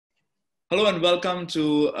Hello and welcome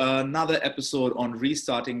to another episode on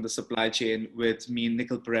restarting the supply chain with me,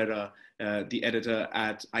 Nikhil Pereira, the editor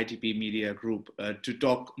at ITP Media Group, to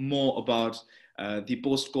talk more about the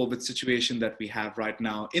post-COVID situation that we have right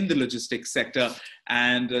now in the logistics sector.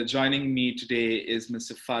 And joining me today is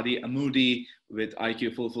Mr. Fadi Amoudi with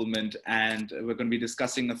IQ Fulfillment. And we're going to be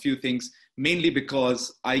discussing a few things, mainly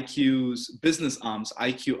because IQ's business arms,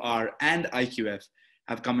 IQR and IQF,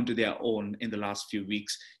 have come into their own in the last few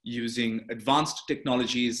weeks, using advanced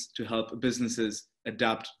technologies to help businesses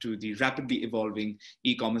adapt to the rapidly evolving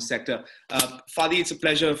e-commerce sector. Fadi, it's a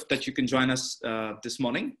pleasure that you can join us this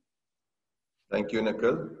morning. Thank you,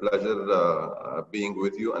 Nikhil. Pleasure being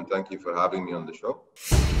with you, and thank you for having me on the show.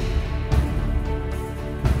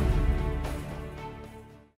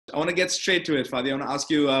 I want to get straight to it, Fadi. I want to ask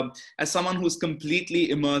you, as someone who's completely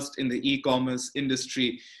immersed in the e-commerce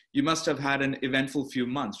industry, you must have had an eventful few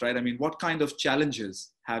months, right? I mean, what kind of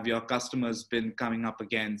challenges have your customers been coming up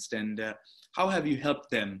against, and how have you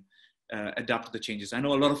helped them adapt to the changes? I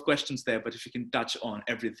know a lot of questions there, but if you can touch on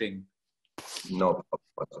everything. No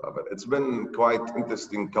problem. It's been quite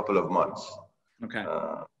interesting couple of months. Okay.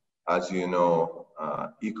 As you know,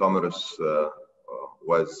 e-commerce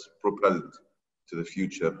was propelled to the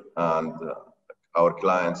future, and our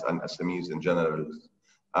clients and SMEs in general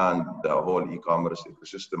and the whole e-commerce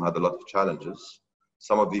ecosystem had a lot of challenges.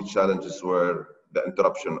 Some of these challenges were the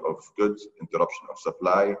interruption of goods, interruption of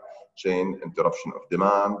supply chain, interruption of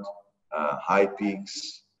demand, high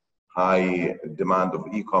peaks, high demand of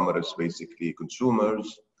e-commerce, basically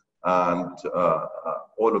consumers, and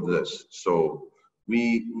all of this. So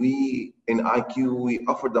we in IQ, we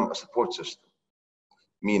offered them a support system,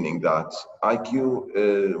 meaning that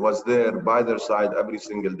IQ was there by their side every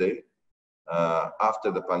single day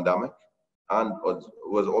after the pandemic, and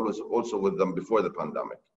was always also with them before the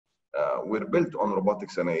pandemic. We're built on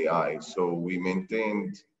robotics and AI, so we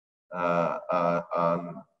maintained a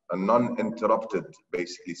non-interrupted,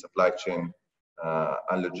 basically, supply chain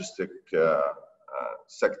and logistic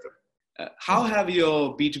sector. How have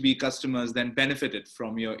your B2B customers then benefited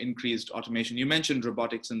from your increased automation? You mentioned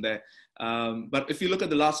robotics in there, but if you look at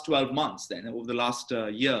the last 12 months, then over the last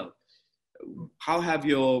year, how have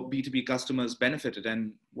your B2B customers benefited,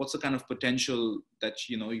 and what's the kind of potential that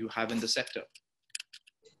you have in the sector?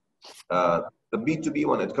 The B2B,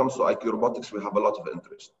 when it comes to IQ Robotics, we have a lot of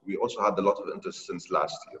interest. We also had a lot of interest since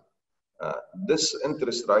last year. This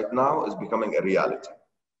interest right now is becoming a reality,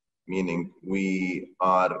 meaning we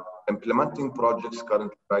are implementing projects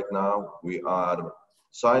currently right now. We are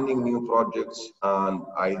signing new projects, and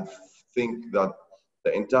I think that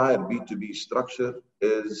the entire B2B structure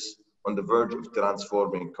is on the verge of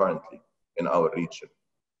transforming currently in our region.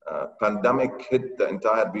 Pandemic hit the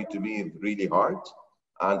entire B2B really hard,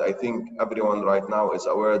 and I think everyone right now is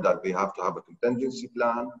aware that they have to have a contingency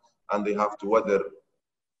plan and they have to weather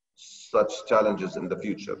such challenges in the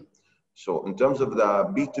future. So in terms of the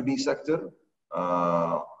B2B sector,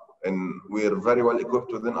 and we're very well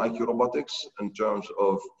equipped within IQ Robotics in terms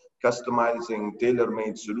of customizing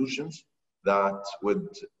tailor-made solutions that would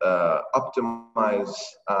optimize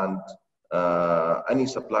and any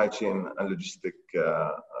supply chain and logistic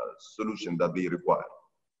solution that they require.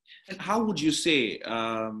 And how would you say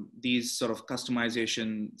these sort of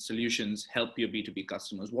customization solutions help your B2B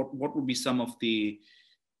customers? What would be some of the...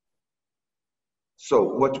 So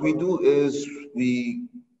what we do is we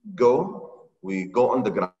go on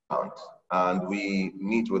the ground and we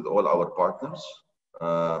meet with all our partners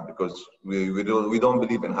because we don't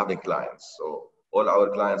believe in having clients. So all our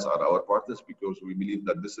clients are our partners because we believe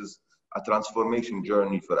that this is a transformation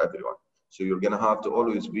journey for everyone. So you're going to have to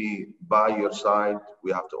always be by your side.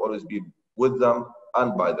 We have to always be with them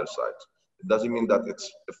and by their side. It doesn't mean that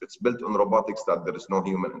if it's built on robotics that there is no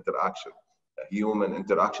human interaction. Human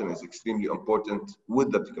interaction is extremely important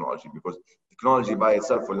with the technology, because technology by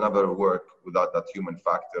itself will never work without that human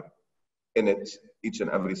factor in it each and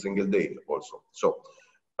every single day also. So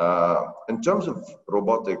in terms of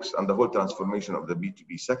robotics and the whole transformation of the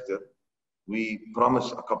B2B sector, we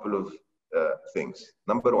promise a couple of things.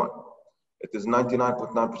 Number one, it is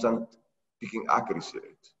 99.9% picking accuracy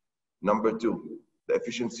rate. Number two, the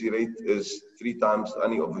efficiency rate is 3 times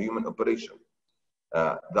any of human operation.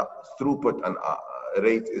 The throughput and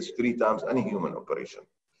rate is 3 times any human operation.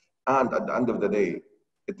 And at the end of the day,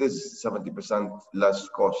 it is 70% less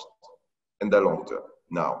cost in the long term.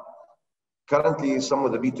 Now, currently, some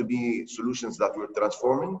of the B2B solutions that we're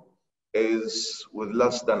transforming is with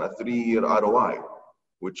less than a 3-year ROI,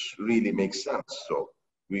 which really makes sense. So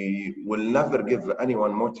we will never give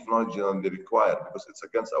anyone more technology than they require because it's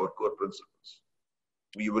against our core principles.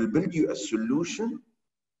 We will build you a solution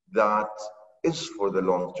that is for the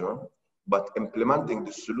long term, but implementing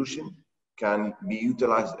the solution can be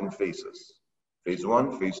utilized in phases. Phase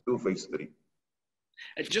 1, phase 2, phase 3.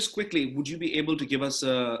 Just quickly, would you be able to give us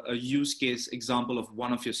a use case example of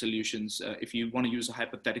one of your solutions? If you want to use a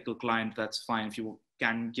hypothetical client, that's fine. If you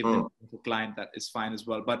can give them a client, that is fine as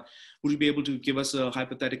well. But would you be able to give us a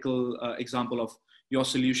hypothetical example of your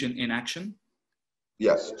solution in action?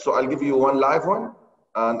 Yes. So I'll give you one live one,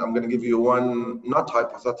 and I'm going to give you one not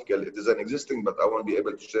hypothetical. It is an existing, but I won't be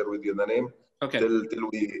able to share with you the name till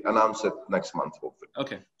we announce it next month, hopefully.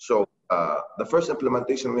 Okay. So the first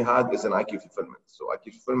implementation we had is an IQ Fulfillment. So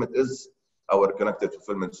IQ Fulfillment is our connected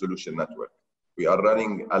fulfillment solution network. We are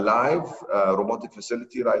running a live robotic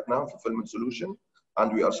facility right now, fulfillment solution,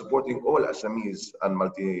 and we are supporting all SMEs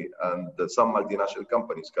and some multinational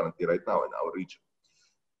companies currently right now in our region.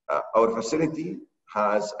 Our facility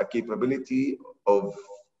has a capability of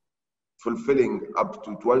fulfilling up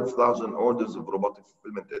to 12,000 orders of robotic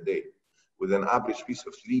fulfillment a day, with an average piece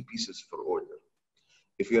of 3 pieces per order.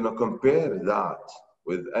 If you compare that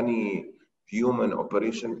with any human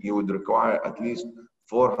operation, you would require at least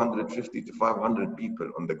 450 to 500 people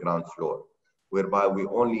on the ground floor, whereby we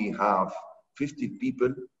only have 50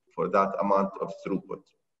 people for that amount of throughput.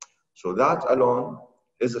 So that alone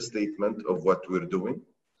is a statement of what we're doing.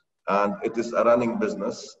 And it is a running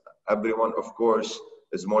business. Everyone, of course,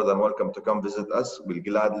 is more than welcome to come visit us. We'll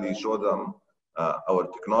gladly show them our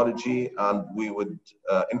technology, and we would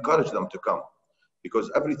encourage them to come,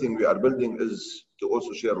 because everything we are building is to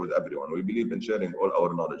also share with everyone. We believe in sharing all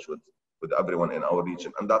our knowledge with everyone in our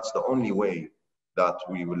region, and that's the only way that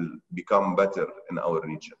we will become better in our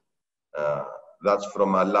region. That's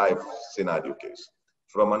from a live scenario case.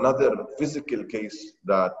 From another physical case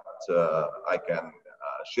that I can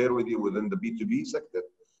share with you within the B2B sector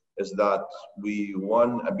is that we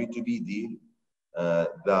won a B2B deal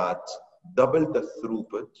that doubled the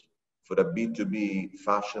throughput for a B2B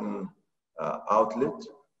fashion outlet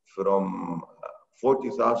from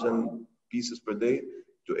 40,000 pieces per day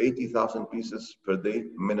to 80,000 pieces per day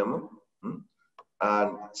minimum,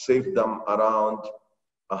 and saved them around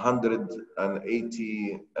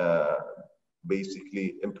 180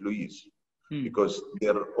 basically employees, because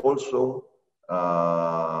they're also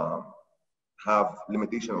have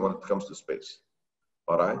limitation when it comes to space.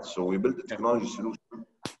 All right, so we built a technology solution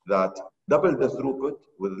that doubled the throughput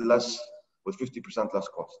with 50% less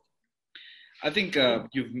cost. I think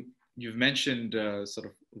you've mentioned sort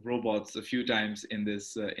of robots a few times in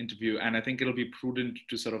this interview, and I think it'll be prudent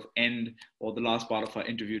to sort of end, or the last part of our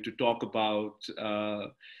interview, to talk about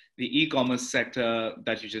the e-commerce sector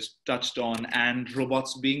that you just touched on, and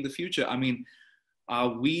robots being the future. I mean, are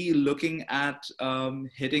we looking at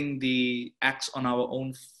hitting the axe on our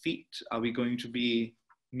own feet? Are we going to be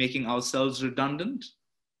making ourselves redundant?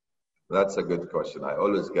 That's a good question. I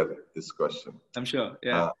always get this question. I'm sure,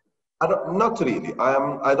 yeah. Not really.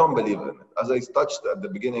 I don't believe in it. As I touched at the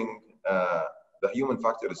beginning, the human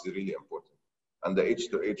factor is really important, and the H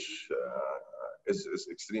to H is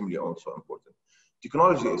extremely also important.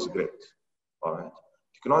 Technology is great, all right?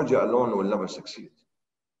 Technology alone will never succeed.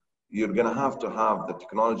 You're gonna have to have the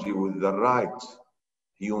technology with the right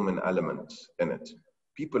human elements in it.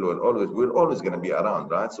 We're always gonna be around,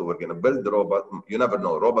 right? So we're gonna build the robot. You never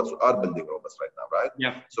know, robots are building robots right now, right?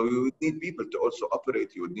 Yeah. So you would need people to also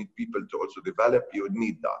operate, you would need people to also develop, you would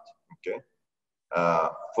need that, okay?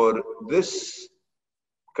 For this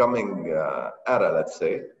coming era, let's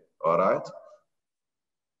say, all right,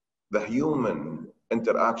 the human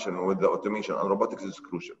interaction with the automation and robotics is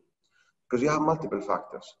crucial, because you have multiple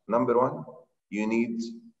factors. Number one, you need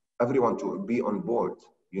everyone to be on board.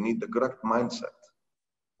 You need the correct mindset,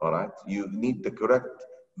 all right? You need the correct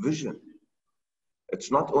vision. It's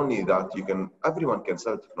not only that everyone can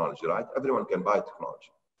sell technology, right? Everyone can buy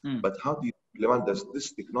technology. But how do you implement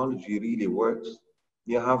this technology really works?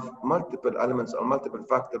 You have multiple elements and multiple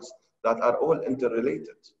factors that are all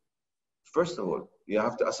interrelated. First of all, you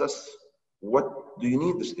have to assess, what do you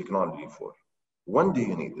need this technology for? When do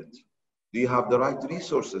you need it? Do you have the right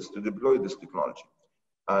resources to deploy this technology?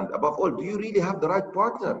 And above all, do you really have the right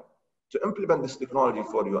partner to implement this technology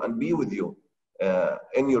for you and be with you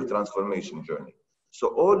in your transformation journey? So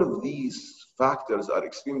all of these factors are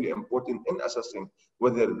extremely important in assessing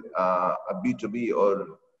whether a B2B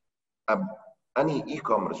or any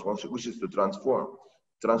e-commerce wishes to transform.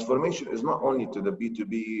 Transformation is not only to the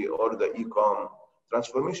B2B or the e-com.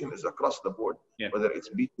 Transformation is across the board, whether it's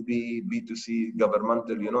B2B, B2C,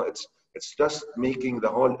 governmental, it's just making the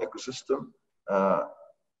whole ecosystem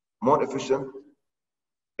more efficient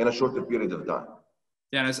in a shorter period of time.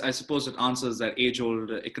 Yeah, and I suppose it answers that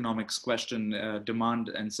age-old economics question, demand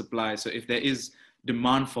and supply. So if there is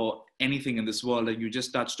demand for anything in this world, and you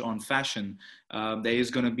just touched on fashion, there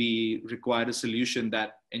is going to be required a solution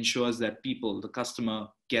that ensures that people, the customer,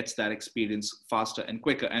 gets that experience faster and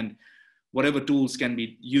quicker. And whatever tools can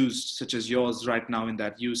be used, such as yours right now in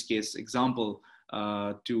that use case example,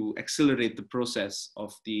 to accelerate the process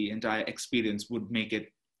of the entire experience would make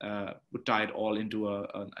it would tie it all into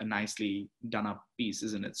a nicely done up piece,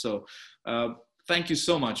 isn't it? So thank you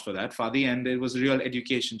so much for that, Fadi. And it was a real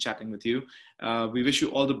education chatting with you. We wish you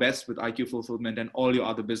all the best with IQ Fulfillment and all your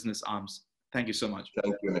other business arms. Thank you so much.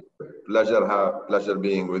 Thank you, Nick. Pleasure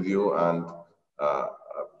being with you. And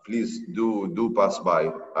please do pass by.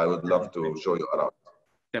 I would love to show you around.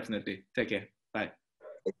 Definitely. Take care. Bye.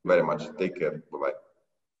 Thank you very much. Take care. Bye-bye.